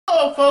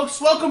Hello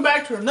folks, welcome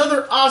back to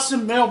another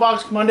awesome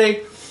Mailbox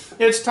Monday.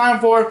 It's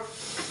time for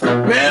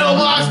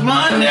Mailbox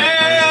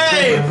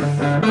Monday!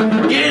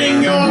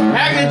 Getting your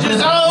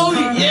packages, oh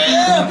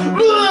yeah!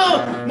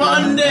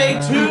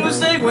 Monday,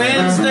 Tuesday,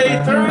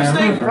 Wednesday,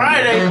 Thursday,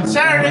 Friday,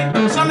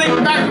 Saturday, Sunday,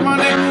 back to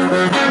Monday.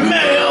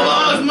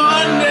 Mailbox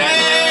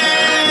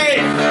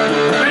Monday!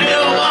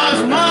 Mailbox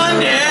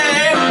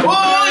Monday!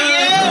 Oh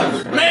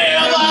yeah!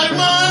 Mailbox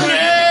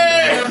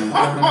Monday!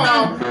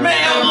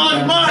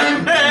 Mailbox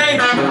Monday!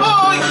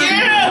 Oh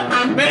yeah!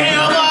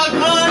 Mailbox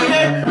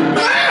Monday!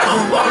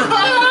 Mailbox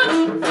Monday!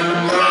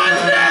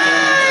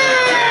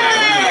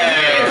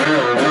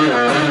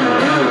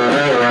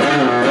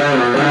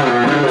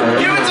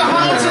 Give it to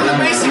Hans and the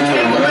Basic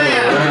Cable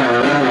Band!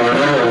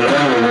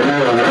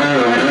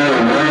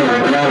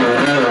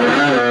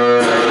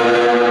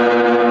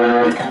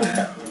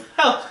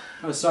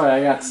 Oh, sorry,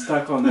 I got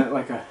stuck on that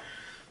like a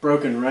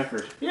broken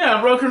record.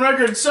 Yeah, broken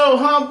record. So,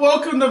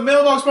 welcome to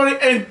Mailbox Monday,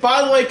 and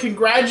by the way,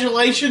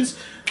 congratulations.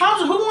 Who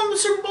won the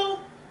Super Bowl?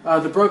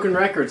 The broken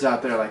records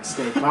out there, like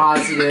stay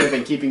positive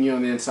and keeping you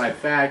on the inside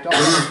fact,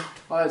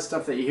 all that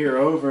stuff that you hear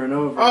over and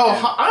over Oh,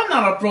 again. I'm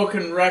not a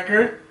broken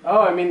record.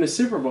 Oh, I mean the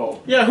Super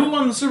Bowl. Yeah, who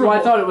won the Super Well,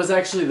 Bowl? I thought it was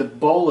actually the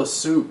bowl of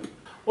soup.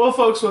 Well,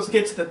 folks, let's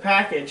get to the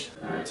package.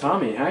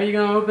 Tommy, how are you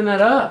gonna open that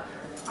up?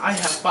 I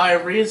have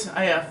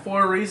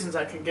 4 reasons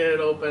I can get it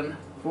open.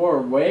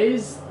 4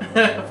 ways?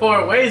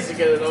 4 ways to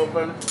get it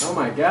open. Oh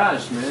my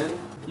gosh, man.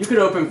 You could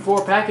open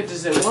 4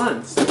 packages at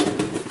once.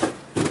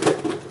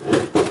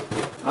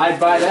 I'd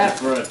buy that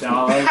for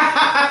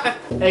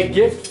 $1. A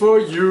gift for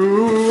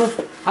you.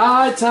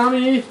 Hi,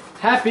 Tommy.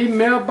 Happy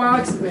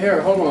mailbox.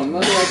 Here, hold on.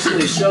 Let me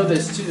actually show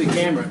this to the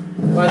camera.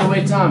 By the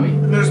way, Tommy,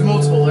 There's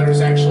multiple letters,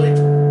 actually.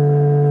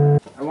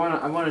 I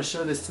wanna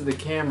show this to the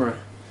camera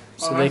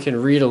so they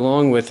can read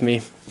along with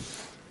me.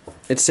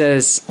 It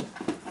says,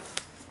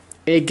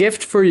 a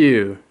gift for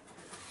you.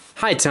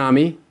 Hi,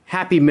 Tommy.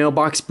 Happy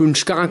mailbox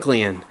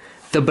Bunchkonklian.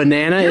 The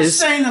banana You're is...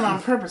 saying that on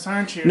purpose,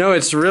 aren't you? No,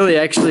 it's really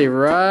actually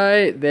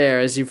right there,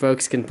 as you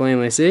folks can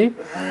plainly see.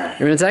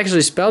 And it's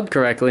actually spelled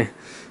correctly.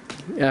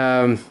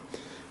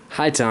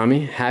 Hi,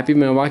 Tommy. Happy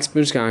mailbox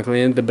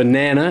Bunchkonklian. The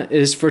banana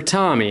is for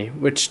Tommy,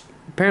 which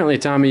apparently,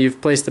 Tommy, you've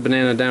placed the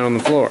banana down on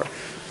the floor.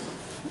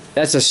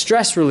 That's a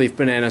stress relief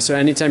banana, so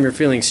anytime you're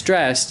feeling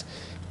stressed,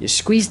 you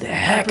squeeze the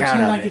heck out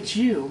of like it. it's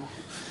you.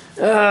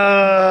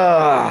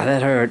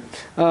 That hurt.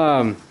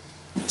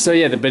 So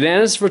yeah, the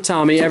banana's for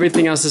Tommy.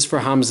 Everything else is for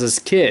Hamza's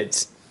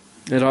kids.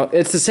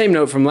 It's the same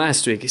note from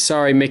last week.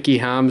 Sorry, Mickey,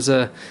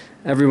 Hamza,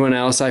 everyone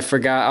else. I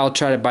forgot. I'll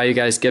try to buy you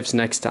guys gifts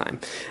next time.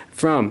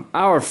 From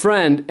our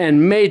friend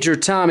and major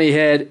Tommy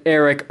head,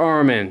 Eric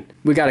Armin.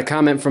 We got a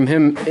comment from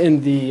him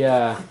in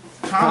the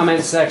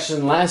comment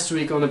section last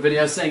week on the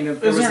video saying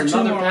that there was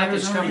another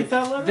package coming.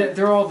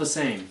 They're all the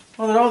same.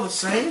 Oh, they're all the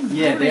same?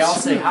 Yeah, they all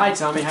say, hi,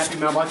 Tommy, happy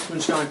mailbox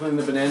Bunchkonklian.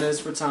 The banana is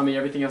for Tommy.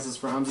 Everything else is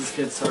for Hamza's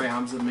kids. Sorry,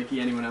 Hamza, Mickey,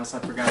 anyone else I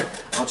forgot.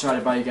 I'll try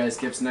to buy you guys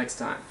gifts next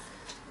time.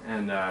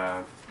 And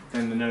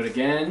then the note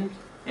again.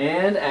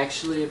 And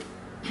actually,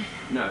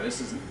 no, this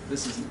isn't.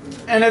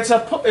 And it's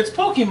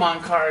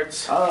Pokemon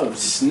cards. Oh,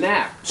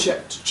 snap.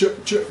 Check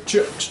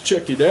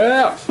it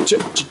out.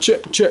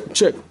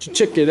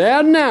 Check it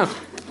out now.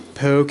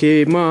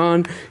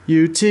 Pokemon,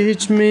 you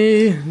teach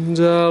me, and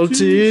I'll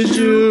teach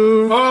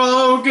you.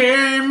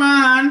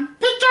 Pokemon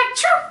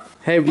Pikachu!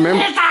 Hey,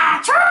 remember?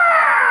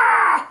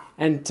 Pikachu!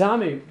 And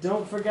Tommy,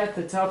 don't forget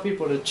to tell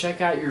people to check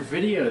out your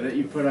video that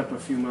you put up a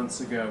few months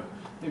ago.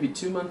 Maybe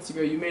 2 months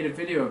ago, you made a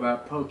video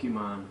about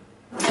Pokemon.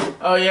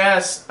 Oh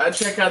yes,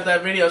 check out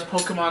that video. It's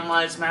Pokemon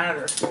Lives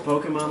Matter.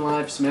 Pokemon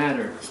Lives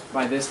Matter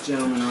by this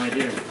gentleman right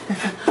here.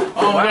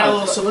 Oh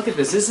Wow, so look at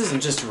this. This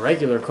isn't just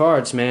regular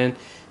cards, man.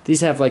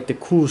 These have like the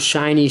cool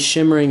shiny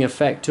shimmering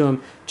effect to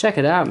them. Check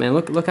it out, man.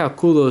 Look how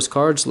cool those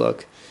cards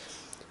look.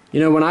 You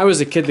know, when I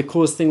was a kid, the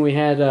coolest thing we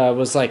had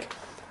was like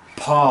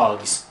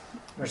Pogs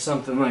or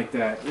something like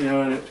that. You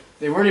know, and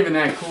they weren't even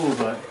that cool,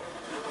 but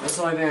that's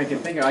the only thing I can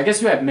think of. I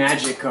guess you have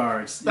Magic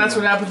cards. That's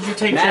what happens when you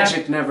take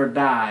Magic never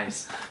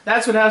dies.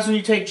 That's what happens when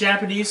you take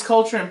Japanese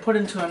culture and put it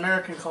into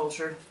American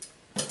culture.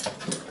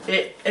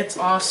 It's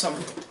awesome.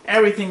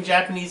 Everything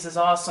Japanese is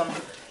awesome.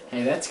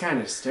 Hey, that's kind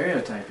of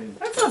stereotyping.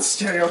 That's not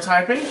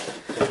stereotyping.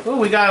 Oh,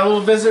 we got a little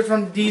visit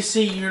from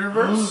DC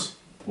Universe.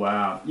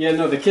 Wow. Yeah,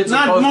 no, the kids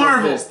Not are both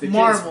Marvel, like this. The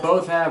Marvel. kids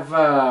both have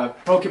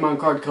Pokemon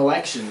card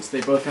collections.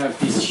 They both have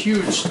these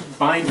huge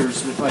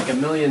binders with like 1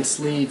 million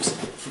sleeves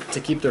to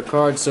keep their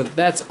cards. So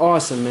that's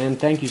awesome, man.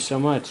 Thank you so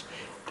much.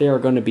 They are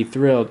going to be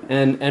thrilled.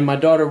 And my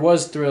daughter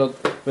was thrilled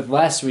with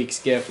last week's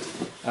gift.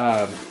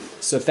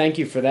 So thank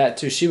you for that,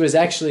 too. She was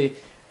actually...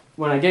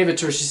 When I gave it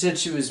to her, she said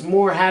she was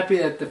more happy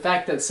at the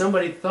fact that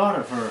somebody thought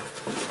of her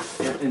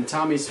in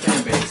Tommy's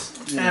fan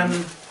base.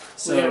 And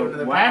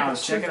so, wow,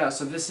 package, check it out.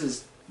 So this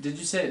is, did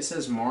you say it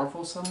says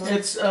Marvel somewhere?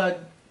 It's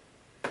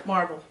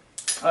Marvel.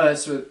 Oh,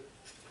 that's what,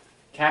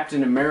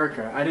 Captain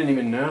America. I didn't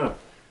even know.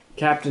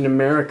 Captain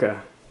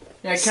America.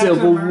 Yeah,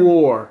 Civil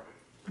War.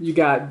 You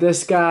got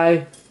this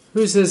guy.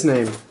 Who's his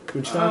name?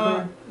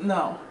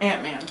 No,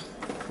 Ant-Man.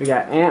 We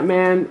got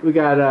Ant-Man. We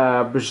got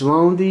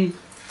Bajlondi,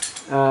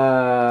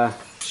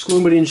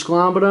 Schlumbadin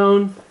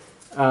Schlombadon,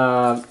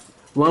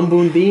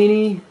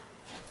 Lumbundini,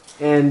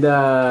 and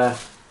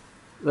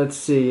let's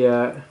see.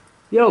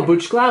 Yo,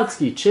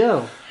 Buchklowski,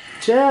 chill.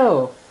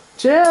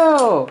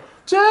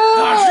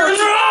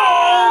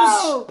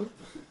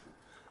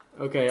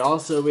 Okay,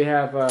 also we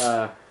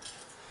have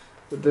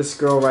this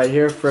girl right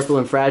here, Fripple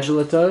and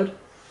Fragilitoad,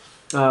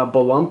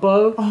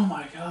 Balumpo. Oh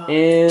my god.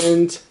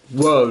 And,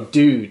 whoa,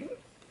 dude,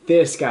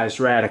 this guy's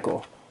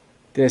radical.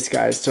 This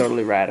guy's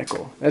totally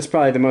radical. That's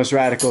probably the most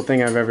radical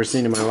thing I've ever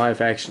seen in my life,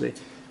 actually.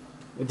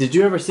 Did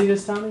you ever see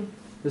this, Tommy?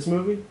 This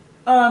movie?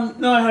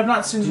 No, I have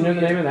not seen. Do you know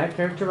the name of that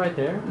character right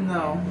there?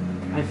 No.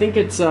 I think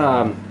it's,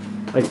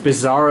 like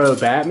Bizarro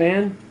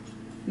Batman.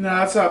 No,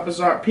 that's not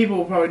bizarre. People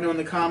will probably know in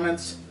the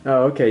comments.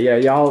 Oh, okay, yeah,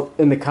 y'all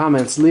in the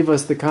comments, leave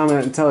us the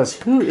comment and tell us,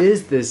 who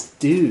is this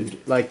dude?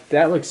 Like,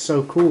 that looks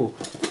so cool.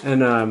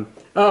 And,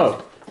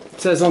 oh, it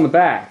says on the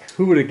back,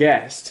 who would have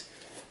guessed?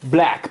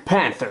 Black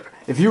Panther.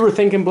 If you were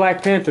thinking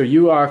Black Panther,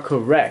 you are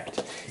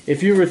correct.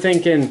 If you were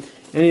thinking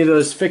any of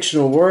those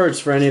fictional words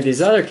for any of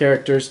these other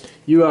characters,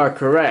 you are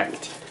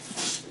correct.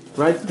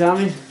 Right,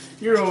 Tommy?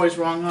 You're always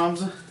wrong,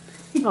 Hamza.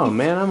 Oh,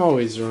 man, I'm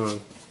always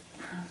wrong.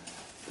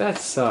 That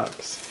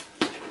sucks.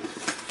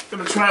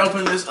 Gonna try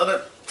opening this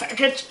other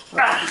package.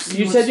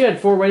 You said you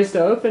had 4 ways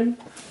to open.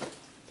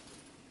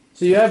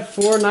 So you have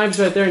 4 knives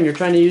right there and you're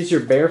trying to use your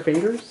bare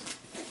fingers?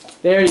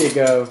 There you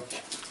go.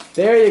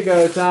 There you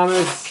go,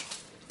 Thomas.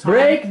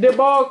 Break the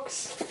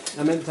box!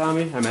 I meant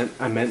Tommy.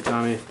 I meant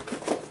Tommy.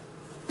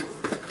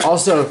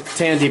 Also,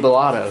 Tandy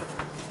Bellotto.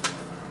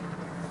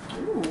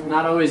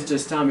 Not always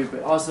just Tommy,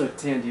 but also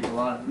Tandy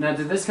Bellotto. Now,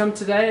 did this come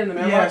today in the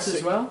mailbox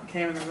as well? It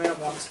came in the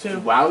mailbox too.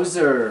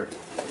 Wowzer.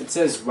 It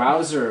says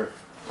Wowzer.com.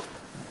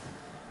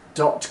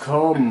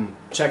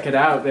 Check it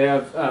out. They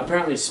have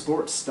apparently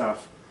sports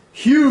stuff.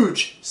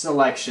 Huge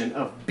selection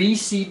of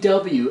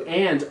BCW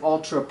and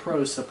Ultra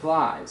Pro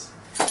supplies.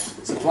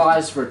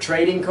 Supplies for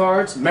trading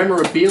cards,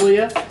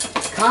 memorabilia,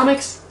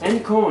 comics,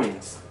 and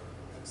coins.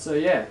 So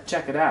yeah,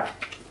 check it out.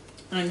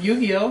 And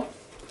Yu-Gi-Oh!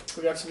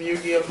 We got some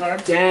Yu-Gi-Oh!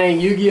 cards. Dang,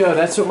 Yu-Gi-Oh!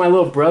 That's what my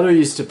little brother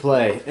used to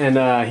play. And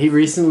he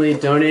recently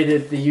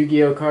donated the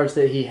Yu-Gi-Oh! Cards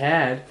that he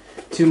had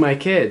to my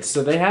kids.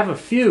 So they have a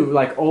few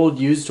like old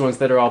used ones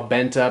that are all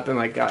bent up and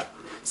like got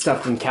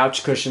stuffed in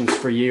couch cushions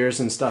for years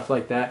and stuff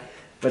like that.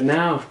 But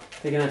now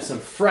they can have some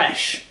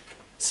fresh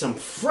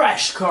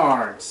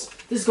cards.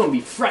 This is gonna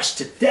be fresh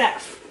to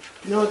death.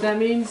 You know what that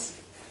means?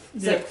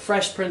 It's like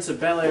Fresh Prince of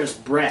Bel-Air's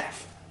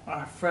breath.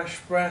 Our fresh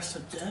breast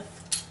of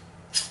death.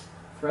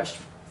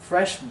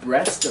 Fresh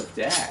breast of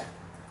death.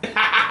 Okay,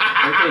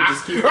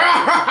 just keep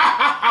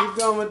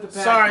going with the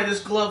package. Sorry, this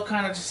glove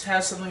kind of just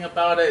has something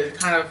about it. It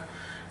kind of,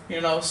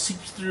 you know,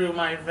 seeps through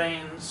my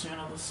veins. You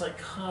know, the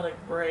psychotic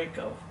break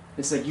of.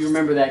 It's like you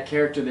remember that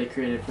character they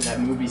created for that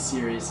movie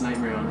series,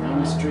 Nightmare on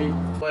Elm Street?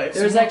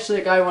 There was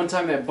actually a guy one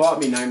time that bought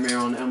me Nightmare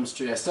on Elm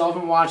Street. I still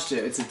haven't watched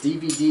it. It's a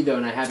DVD though,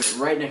 and I have it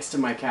right next to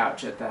my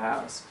couch at the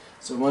house.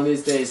 So one of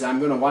these days I'm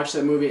going to watch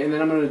that movie, and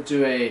then I'm going to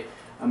do a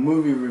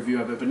movie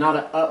review of it, but not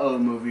a uh-oh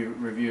movie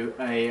review,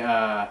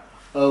 a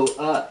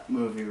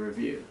movie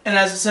review. And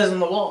as it says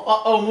on the wall,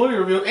 uh-oh movie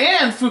review,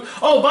 and food.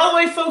 Oh, by the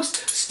way, folks,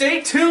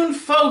 stay tuned,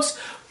 folks.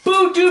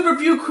 Food Dude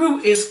Review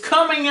Crew is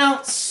coming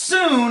out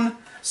soon.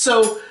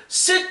 So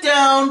sit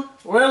down,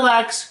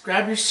 relax,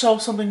 grab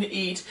yourself something to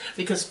eat,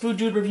 because Food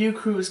Dude Review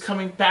Crew is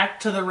coming back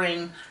to the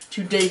ring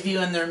to debut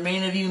in their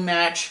main event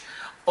match,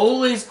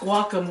 Ole's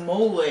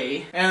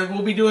Guacamole. And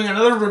we'll be doing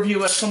another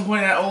review at some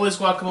point at Ole's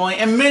Guacamole,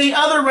 and many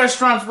other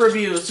restaurants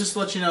reviews, just to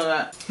let you know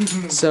that.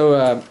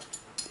 So,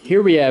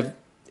 here we have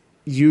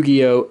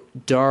Yu-Gi-Oh!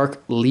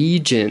 Dark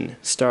Legion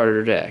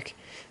starter deck.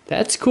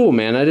 That's cool,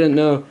 man. I didn't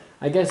know.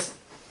 I guess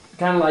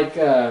kind of like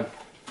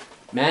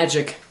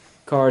Magic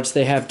cards,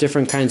 they have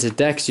different kinds of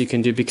decks you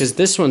can do, because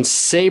this one's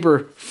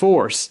Saber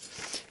Force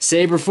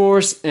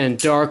and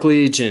Dark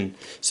Legion.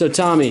 So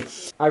Tommy,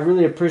 I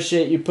really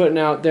appreciate you putting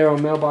out there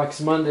on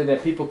Mailbox Monday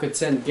that people could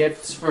send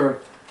gifts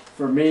for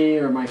me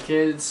or my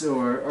kids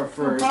or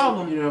for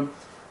you know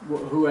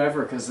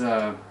whoever, because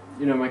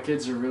you know my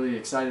kids are really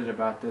excited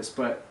about this.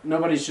 But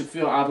nobody should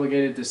feel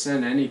obligated to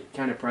send any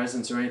kind of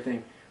presents or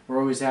anything. We're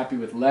always happy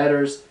with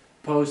letters,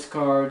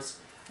 postcards.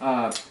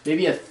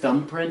 Maybe a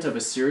thumbprint of a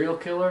serial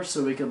killer,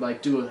 so we could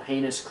like do a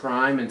heinous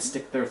crime and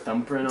stick their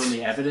thumbprint on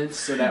the evidence,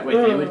 so that way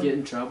they would get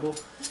in trouble.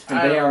 And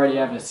they already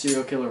have a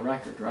serial killer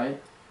record, right?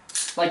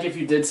 Like if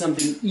you did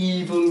something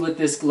evil with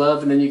this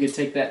glove, and then you could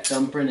take that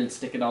thumbprint and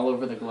stick it all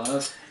over the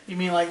glove. You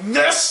mean like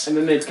this? And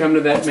then they'd come to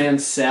that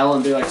man's cell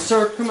and be like,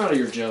 "Sir, come out of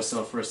your jail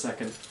cell for a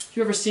second.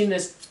 You ever seen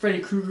this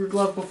Freddy Krueger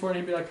glove before?" And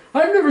he'd be like,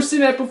 "I've never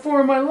seen that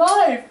before in my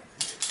life."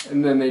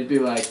 And then they'd be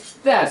like,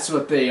 "That's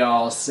what they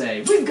all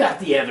say. We've got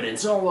the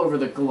evidence all over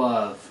the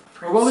glove."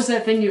 Or what was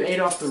that thing you ate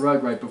off the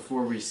rug right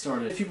before we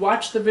started? If you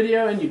watch the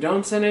video and you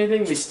don't send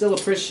anything, we still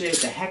appreciate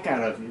the heck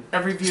out of you.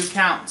 Every view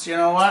counts. You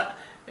know what?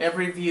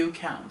 Every view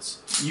counts.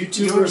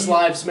 YouTubers'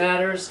 lives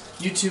matters.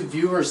 YouTube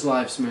viewers'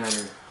 lives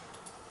matter.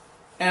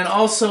 And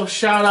also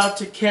shout out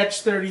to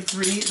Catch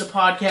 33, the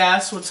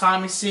podcast with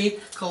Tommy C,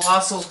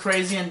 Colossal's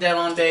Crazy, and Dead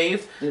on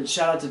Dave. And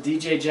shout out to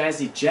DJ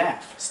Jazzy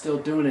Jeff, still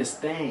doing his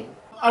thing.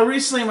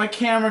 Recently my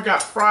camera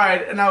got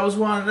fried, and I was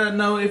wanting to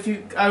know if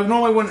you. I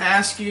normally wouldn't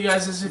ask you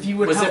guys this if you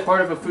would. Was it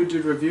part of a Food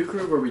Dude review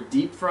crew where we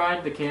deep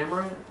fried the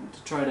camera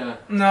to try to?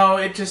 No,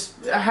 I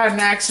had an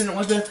accident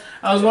with it.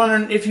 I was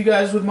wondering if you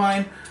guys would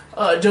mind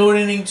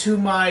donating to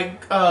my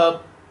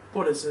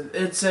what is it?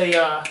 It's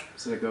a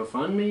Is it a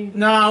GoFundMe?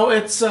 No,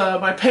 it's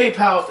my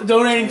PayPal.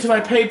 Donating to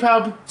my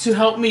PayPal to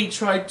help me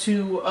try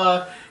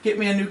to get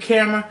me a new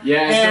camera.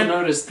 Yeah, and you'll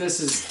notice this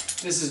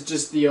is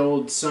just the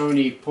old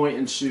Sony point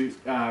and shoot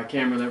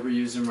camera that we're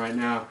using right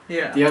now.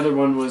 Yeah. The other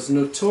one was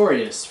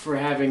notorious for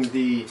having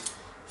the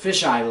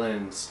fisheye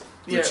lens,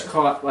 which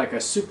caught like a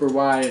super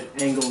wide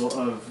angle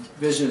of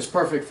vision. It's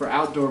perfect for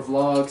outdoor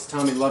vlogs.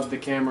 Tommy loved the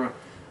camera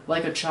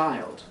like a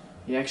child.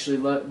 He actually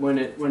when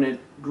it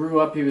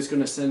grew up, he was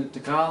going to send it to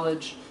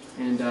college,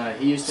 and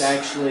he used to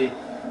actually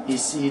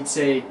he'd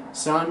say,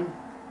 "Son,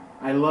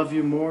 I love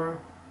you more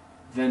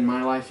than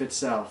my life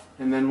itself."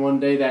 And then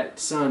one day that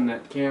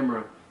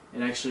camera,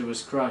 it actually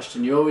was crushed.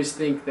 And you always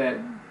think that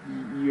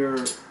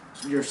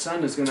your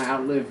son is going to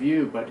outlive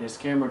you, but his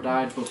camera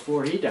died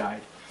before he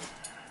died.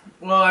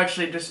 Well,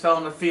 actually, it just fell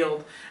in the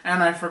field,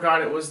 and I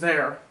forgot it was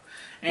there.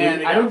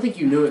 And I don't think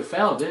you knew it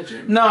fell, did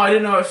you? No, I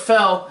didn't know it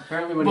fell.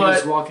 Apparently when he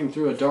was walking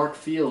through a dark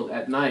field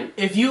at night.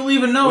 If you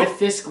leave a note with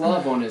this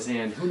glove on his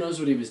hand, who knows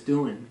what he was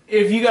doing?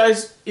 If you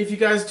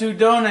guys do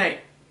donate,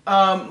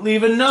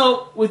 leave a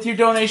note with your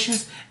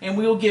donations, and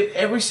we will give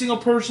every single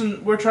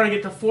person. We're trying to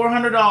get to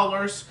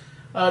 $400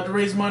 to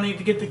raise money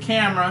to get the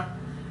camera.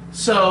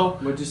 So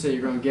what'd you say?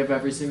 You're going to give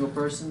every single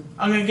person?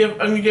 We're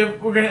gonna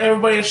give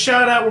everybody a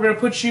shout out. We're gonna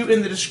put you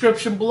in the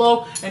description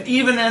below, and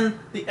even in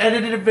the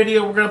edited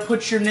video, we're gonna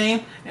put your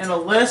name in a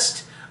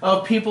list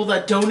of people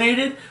that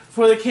donated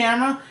for the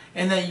camera,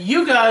 and then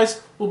you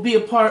guys will be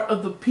a part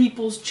of the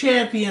People's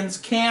Champions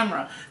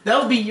camera.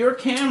 That'll be your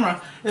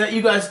camera that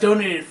you guys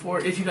donated for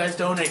if you guys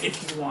donate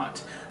if you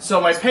want. So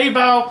my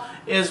PayPal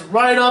is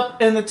right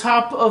up in the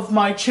top of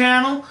my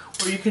channel,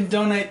 where you can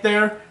donate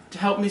there to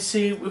help me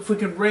see if we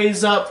can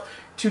raise up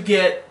to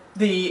get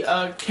the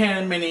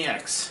Canon Mini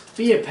X.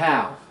 Be a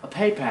pal. A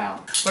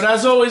PayPal. But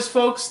as always,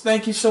 folks,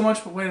 thank you so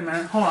much. But wait a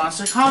minute. Hold on a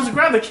second. Hamza,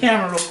 grab the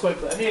camera real quick.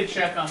 I need to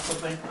check on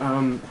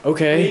something.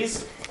 Okay.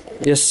 Please?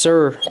 Yes,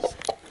 sir.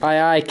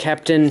 Aye, aye,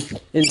 Captain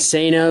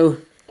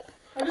Insano.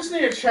 I just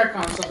need to check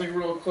on something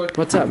real quick.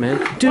 What's up, man?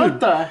 Dude, what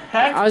the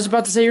heck? I was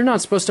about to say you're not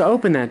supposed to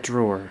open that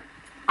drawer.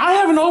 I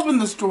haven't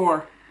opened this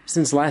drawer.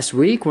 Since last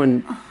week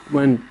when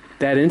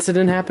that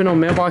incident happened on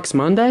Mailbox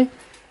Monday?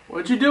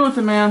 What'd you do with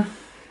it, man?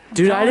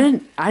 Dude, I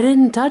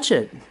didn't touch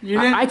it. You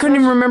didn't I couldn't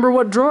even remember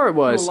what drawer it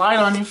was. I lied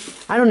on you.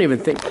 I don't even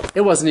think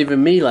it wasn't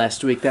even me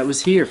last week that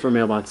was here for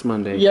Mailbox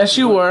Monday. Yes,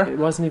 you were. It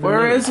wasn't even me.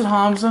 Where is it,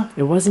 Hamza?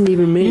 It wasn't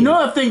even me. You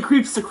know that thing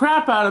creeps the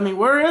crap out of me.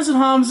 Where is it,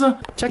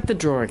 Hamza? Check the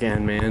drawer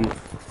again, man.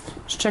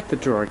 Just check the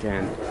drawer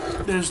again.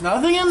 There's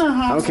nothing in there,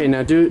 Hamza. Okay,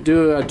 now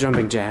do a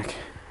jumping jack.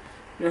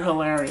 You're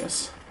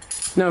hilarious.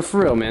 No,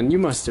 for real, man. You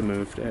must have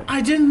moved it. I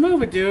didn't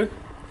move it, dude.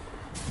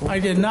 I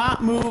did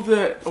not move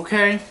it,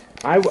 okay?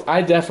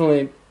 I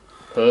definitely,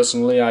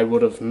 personally, I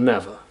would have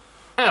never,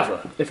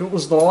 ever, if it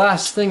was the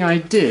last thing I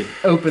did,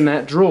 open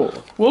that drawer.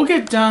 We'll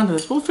get down to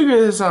this. We'll figure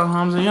this out,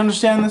 Hamza. You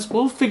understand this?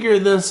 We'll figure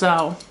this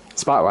out.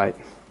 Spotlight.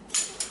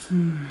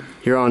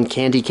 You're on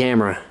candy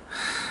camera.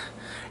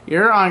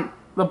 You're on...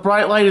 The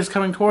bright light is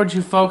coming towards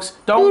you, folks.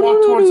 Don't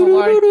walk towards the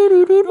light.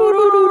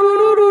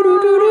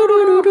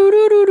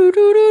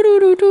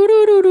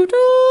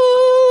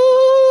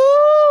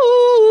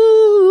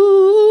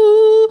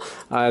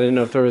 I didn't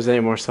know if there was any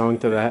more song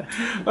to that.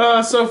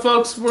 So,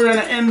 folks, we're going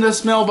to end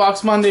this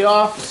Mailbox Monday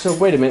off. So,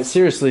 wait a minute.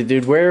 Seriously,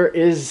 dude, where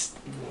is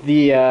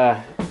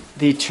the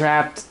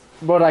trapped,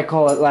 what did I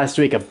call it last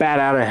week, a bat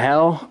out of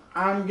hell?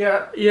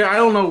 Yeah, I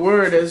don't know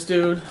where it is,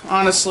 dude.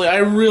 Honestly,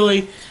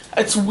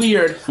 it's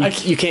weird.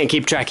 You can't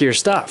keep track of your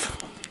stuff.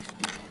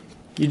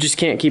 You just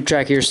can't keep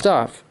track of your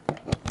stuff.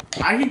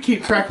 I can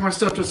keep track of my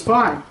stuff just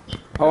fine.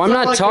 Oh, I'm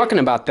not talking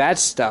about that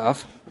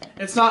stuff.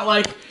 It's not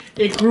like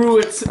it grew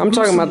its I'm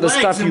talking about the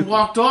stuff and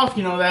walked off,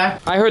 you know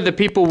that. I heard that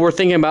people were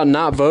thinking about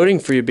not voting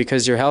for you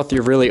because you're healthy.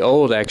 You're really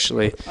old,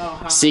 actually.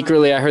 Oh,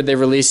 secretly, I heard they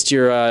released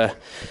your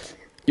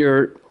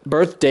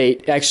birth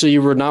date. Actually,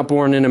 you were not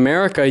born in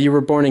America. You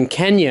were born in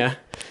Kenya,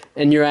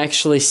 and you're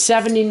actually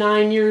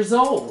 79 years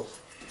old.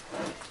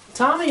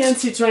 Tommy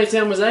NC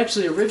 2010 was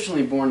actually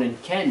originally born in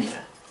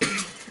Kenya.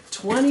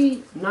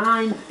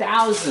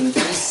 29,000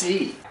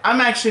 BC.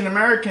 I'm actually an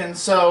American,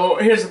 so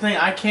here's the thing.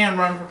 I can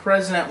run for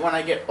president when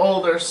I get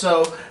older,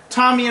 so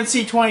Tommy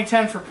NC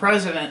 2010 for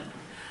president.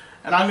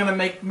 And I'm going to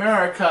make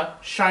America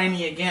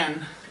shiny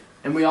again.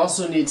 And we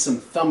also need some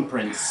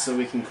thumbprints so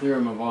we can clear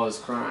him of all his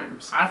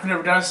crimes. I've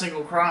never done a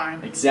single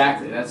crime.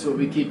 Exactly, that's what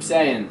we keep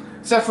saying.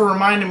 Except for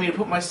reminding me to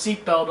put my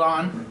seatbelt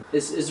on.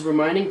 Is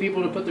reminding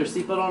people to put their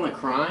seatbelt on a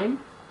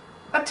crime?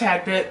 A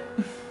tad bit.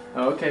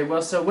 Oh, okay,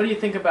 well, so what do you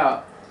think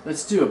about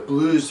Let's do a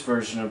blues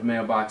version of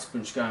Mailbox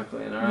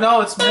Bunchgonklin, alright?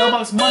 No, it's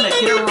Mailbox Monday.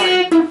 Get it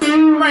right.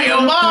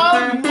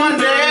 Mailbox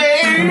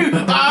Monday.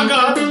 I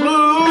got the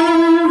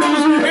blues.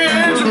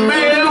 It's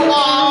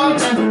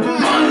Mailbox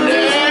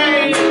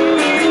Monday.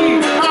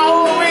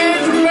 Oh,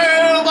 it's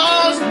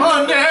Mailbox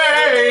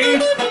Monday.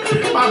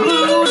 My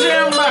blues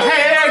in my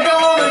hair,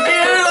 gonna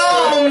get it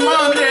on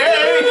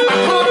Monday. I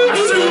put my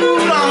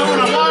suit on,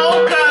 I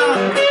walk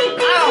down.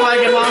 I don't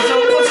like it, Mom, so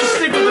let's just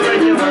stick with the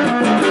regular.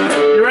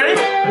 You ready?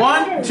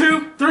 1,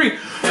 2, 3.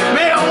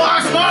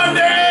 Mailbox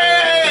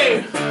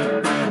Monday!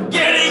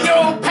 Getting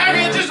your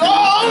packages,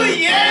 oh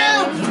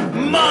yeah!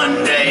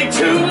 Monday,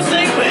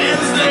 Tuesday,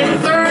 Wednesday,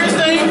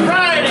 Thursday,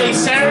 Friday,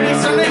 Saturday,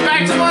 Sunday,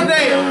 back to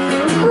Monday.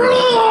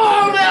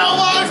 Oh,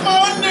 Mailbox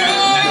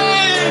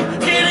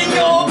Monday! Getting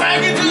your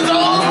packages,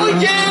 oh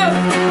yeah!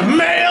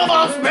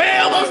 Mailbox,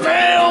 Mailbox,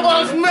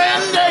 Mailbox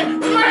Monday!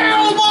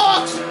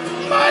 Mailbox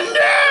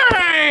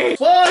Monday!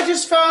 Well, I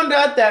just found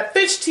out that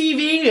Fitch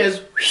TV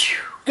is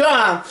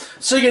gone.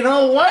 So you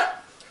know what?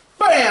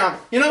 Bam!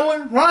 You know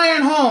what?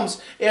 Ryan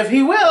Holmes, if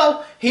he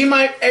will, he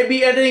might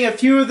be editing a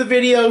few of the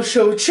videos,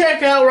 so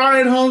check out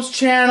Ryan Holmes'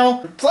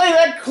 channel. Play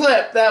that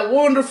clip, that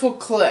wonderful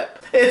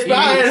clip. It's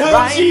Ryan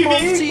Holmes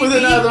TV with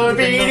another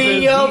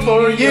video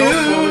for you.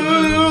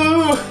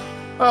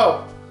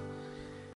 Oh.